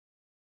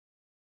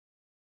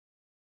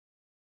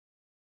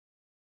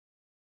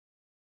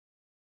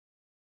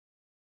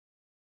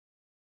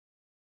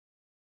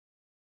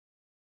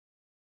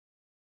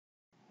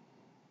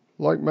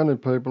like many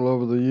people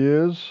over the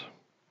years,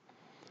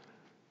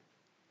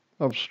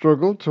 I've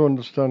struggled to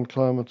understand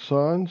climate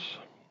science.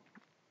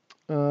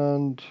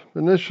 And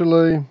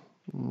initially, I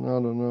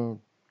don't know,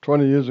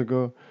 20 years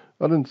ago,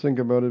 I didn't think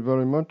about it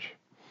very much.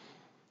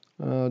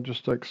 I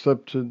just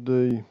accepted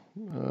the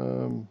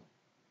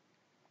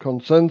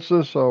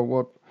consensus or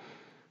what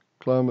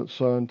climate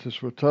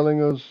scientists were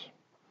telling us,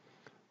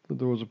 that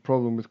there was a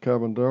problem with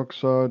carbon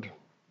dioxide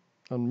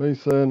and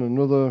methane and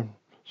other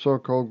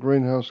so-called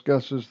greenhouse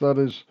gases. That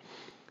is,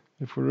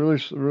 if we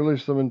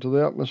release them into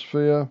the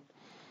atmosphere,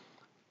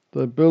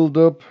 they build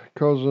up,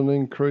 cause an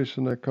increase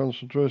in their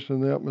concentration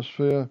in the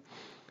atmosphere,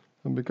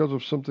 and because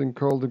of something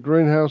called the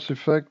greenhouse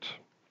effect,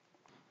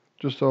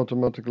 just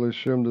automatically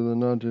assumed in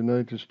the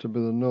 1980s to be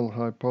the null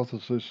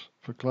hypothesis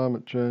for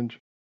climate change.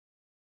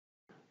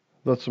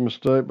 That's a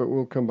mistake, but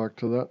we'll come back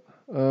to that.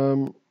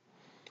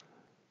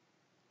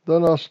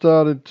 Then I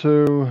started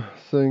to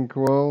think,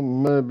 well,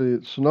 maybe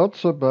it's not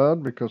so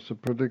bad because the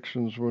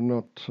predictions were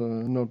not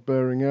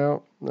bearing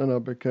out, and I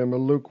became a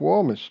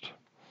lukewarmist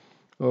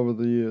over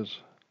the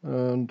years.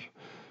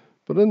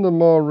 But in the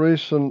more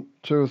recent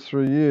 2 or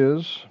 3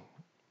 years,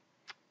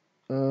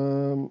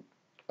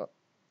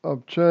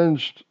 I've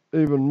changed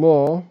even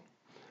more,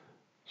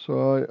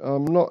 so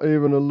I'm not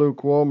even a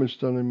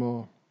lukewarmist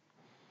anymore.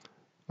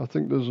 I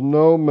think there's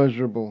no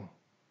measurable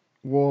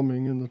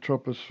warming in the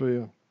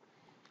troposphere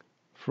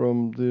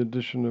from the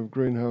addition of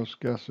greenhouse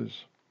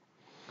gases.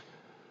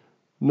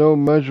 No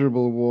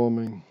measurable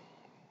warming.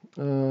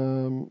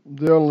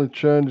 The only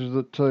changes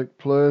that take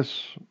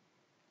place,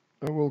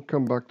 and we'll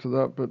come back to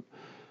that, but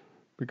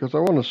because I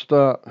want to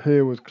start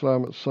here with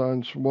Climate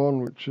Science 1,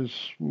 which is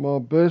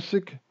more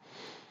basic,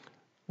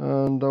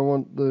 and I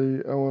want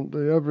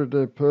the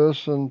everyday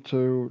person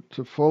to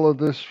follow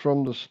this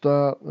from the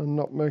start and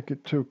not make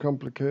it too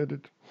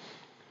complicated.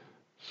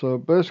 So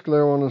basically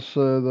I want to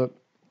say that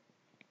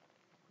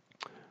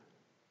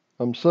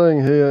I'm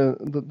saying here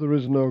that there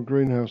is no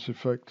greenhouse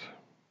effect.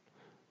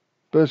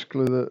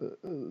 Basically,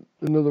 in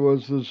other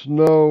words, there's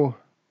no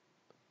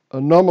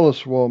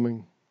anomalous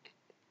warming,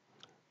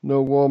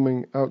 no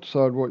warming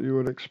outside what you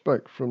would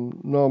expect from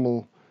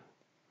the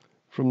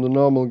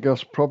normal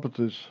gas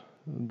properties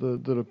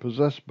that are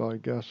possessed by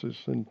gases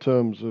in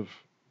terms of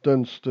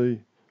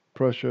density,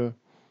 pressure,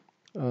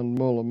 and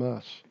molar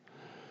mass.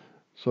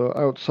 So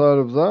outside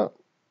of that,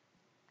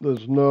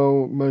 there's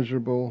no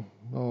measurable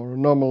or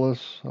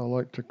anomalous, I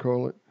like to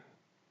call it,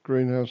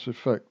 greenhouse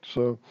effect.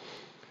 So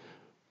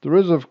there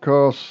is, of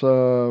course,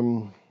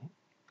 in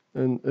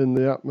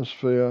the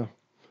atmosphere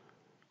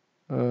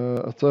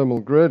a thermal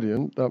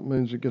gradient. That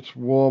means it gets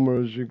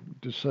warmer as you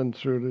descend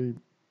through the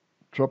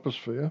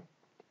troposphere.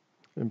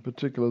 In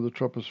particular, the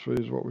troposphere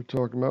is what we're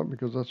talking about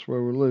because that's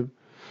where we live.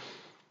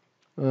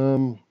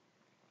 And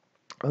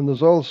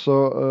there's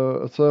also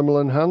a thermal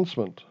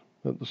enhancement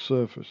at the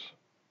surface.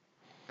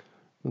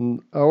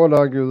 And I would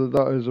argue that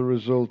that is a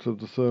result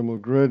of the thermal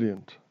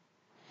gradient.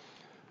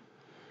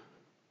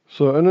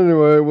 So, and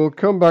anyway, we'll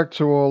come back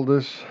to all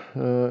this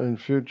in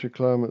future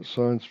climate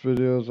science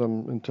videos.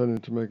 I'm intending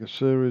to make a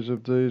series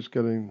of these,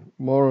 getting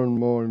more and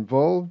more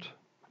involved,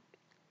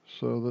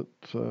 so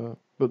that,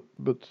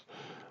 but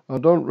I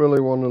don't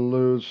really want to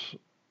lose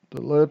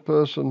the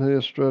layperson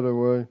here straight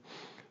away.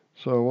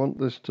 So I want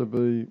this to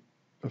be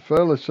a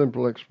fairly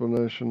simple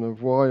explanation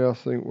of why I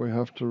think we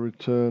have to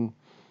return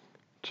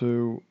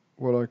to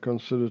what I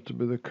consider to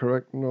be the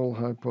correct null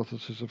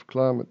hypothesis of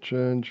climate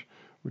change,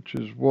 which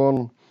is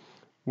one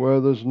where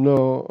there's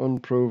no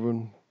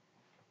unproven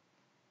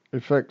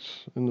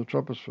effects in the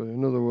troposphere.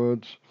 In other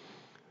words,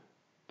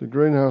 the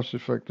greenhouse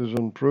effect is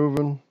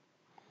unproven,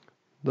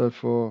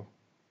 therefore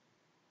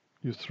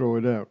you throw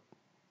it out.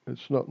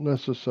 It's not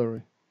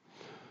necessary.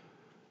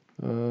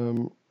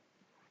 So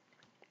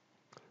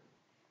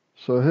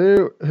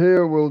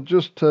here we'll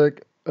just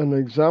take an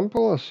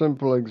example, a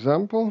simple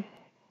example.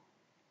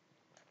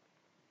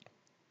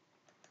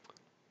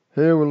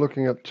 Here we're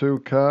looking at 2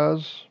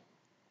 cars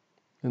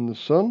in the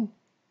sun,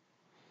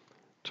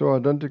 2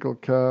 identical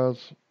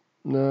cars.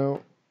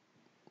 Now,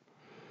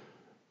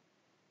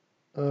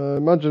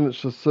 imagine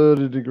it's a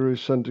 30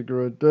 degrees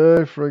centigrade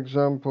day, for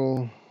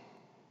example,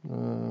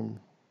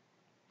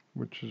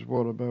 which is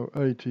what, about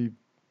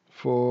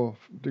 84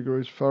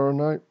 degrees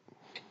Fahrenheit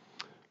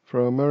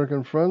for our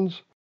American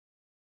friends.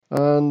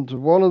 And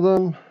one of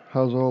them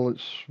has all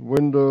its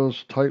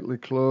windows tightly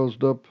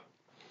closed up,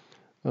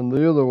 and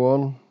the other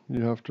one,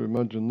 you have to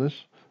imagine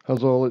this,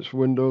 has all its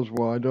windows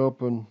wide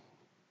open,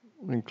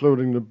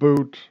 including the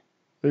boot,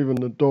 even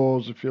the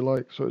doors if you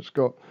like, so it's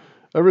got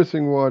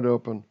everything wide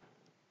open.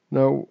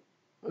 Now,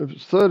 if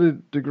it's 30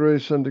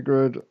 degrees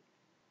centigrade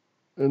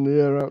in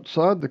the air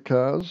outside the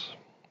cars,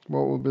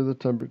 what will be the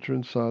temperature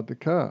inside the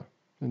car?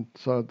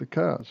 Inside the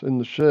cars, in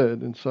the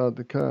shade inside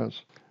the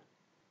cars.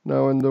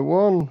 Now in the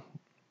one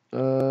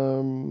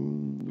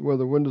where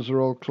the windows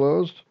are all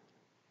closed,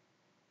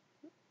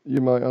 you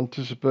might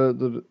anticipate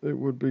that it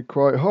would be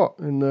quite hot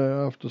in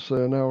there after,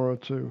 say, an hour or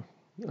two.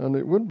 And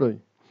it would be.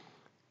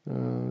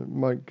 It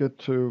might get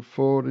to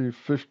 40,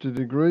 50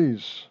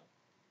 degrees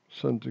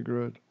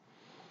centigrade.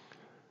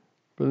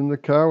 But in the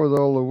car with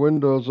all the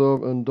windows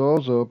open and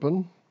doors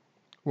open,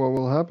 what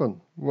will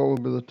happen? What will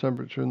be the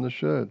temperature in the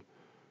shade?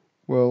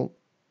 Well,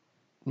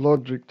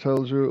 logic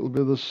tells you it will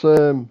be the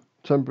same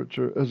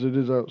temperature as it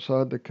is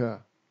outside the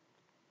car.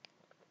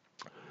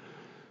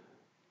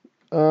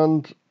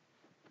 And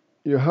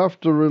you have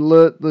to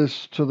relate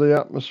this to the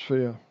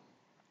atmosphere.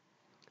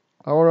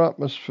 Our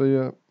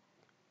atmosphere,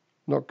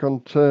 not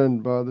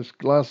contained by this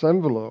glass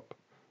envelope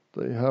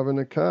that you have in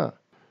a car.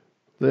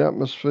 The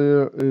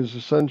atmosphere is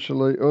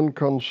essentially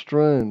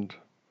unconstrained.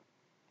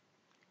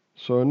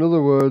 So in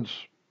other words,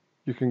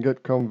 you can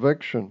get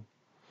convection.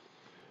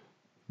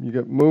 You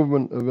get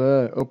movement of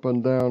air up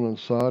and down and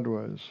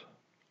sideways.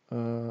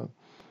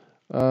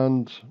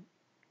 And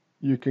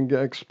you can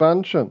get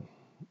expansion.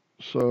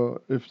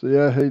 So if the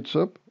air heats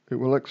up, it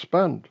will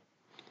expand.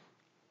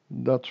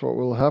 That's what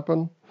will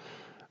happen.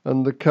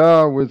 And the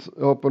car with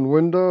open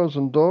windows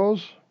and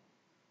doors,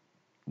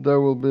 there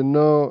will be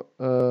no,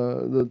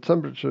 the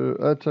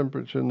air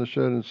temperature in the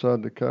shade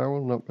inside the car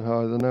will not be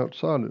higher than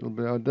outside. It will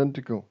be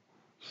identical.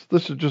 So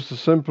this is just a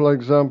simple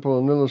example,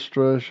 an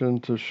illustration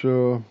to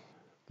show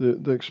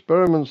the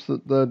experiments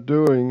that they're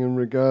doing in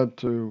regard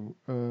to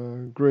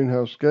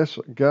greenhouse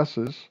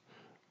gases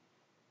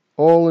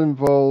all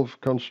involve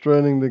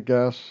constraining the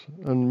gas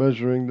and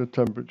measuring the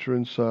temperature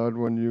inside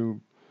when you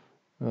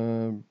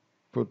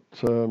put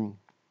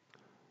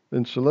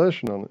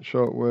insulation on it,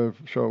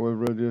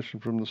 shortwave radiation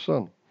from the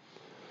sun.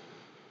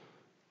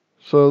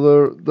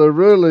 So they're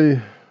really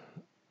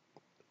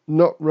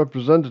not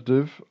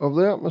representative of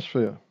the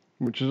atmosphere,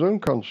 which is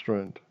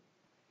unconstrained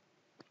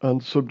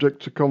and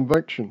subject to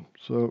convection.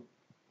 So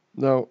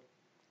now,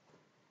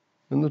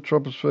 in the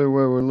troposphere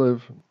where we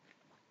live,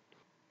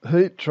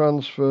 heat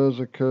transfers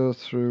occur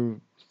through,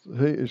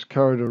 heat is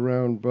carried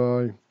around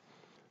by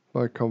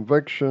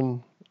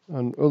convection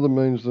and other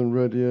means than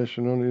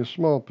radiation. Only a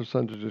small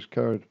percentage is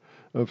carried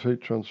of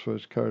heat transfer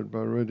is carried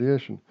by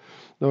radiation.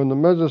 Now in the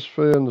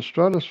mesosphere and the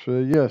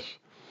stratosphere, yes,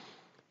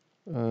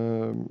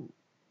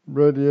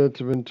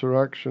 radiative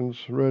interactions,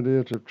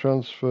 radiative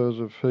transfers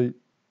of heat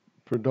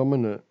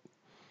predominate,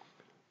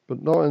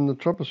 but not in the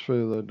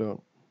troposphere they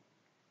don't.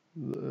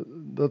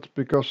 That's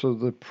because of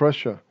the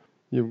pressure.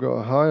 You've got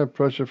a higher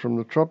pressure from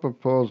the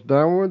tropopause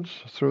downwards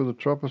through the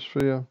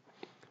troposphere.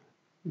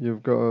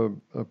 You've got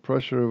a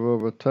pressure of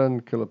over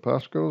 10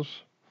 kilopascals,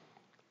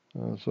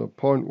 so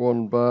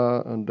 0.1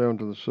 bar, and down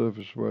to the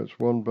surface where it's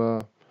 1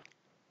 bar.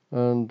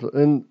 And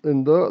in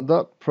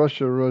that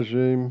pressure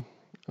regime,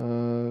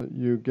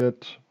 you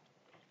get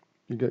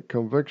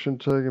convection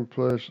taking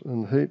place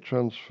and heat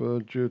transfer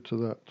due to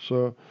that.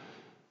 So,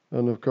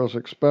 and of course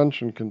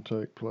expansion can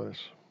take place.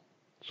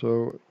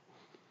 So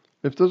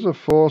if there's a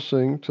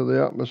forcing to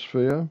the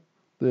atmosphere,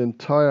 the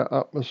entire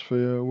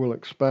atmosphere will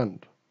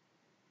expand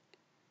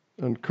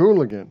and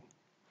cool again.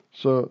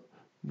 So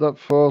that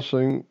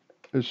forcing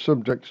is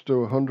subject to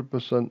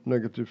 100%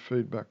 negative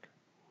feedback.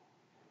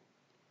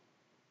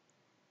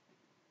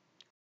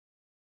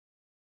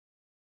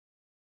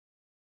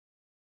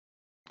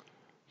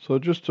 So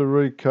just to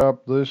recap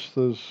this,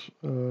 there's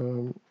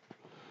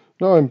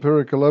no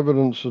empirical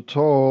evidence at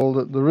all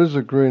that there is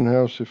a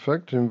greenhouse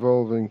effect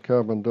involving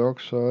carbon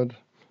dioxide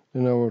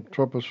in our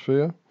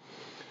troposphere.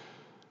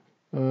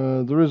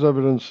 There is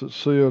evidence that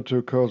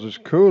CO2 causes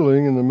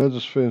cooling in the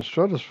mesosphere and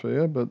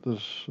stratosphere, but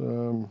there's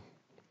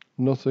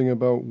nothing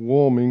about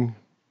warming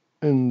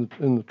in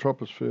the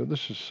troposphere.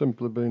 This has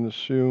simply been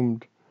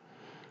assumed.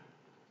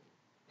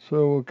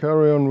 So we'll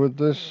carry on with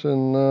this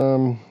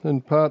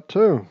in part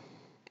 2.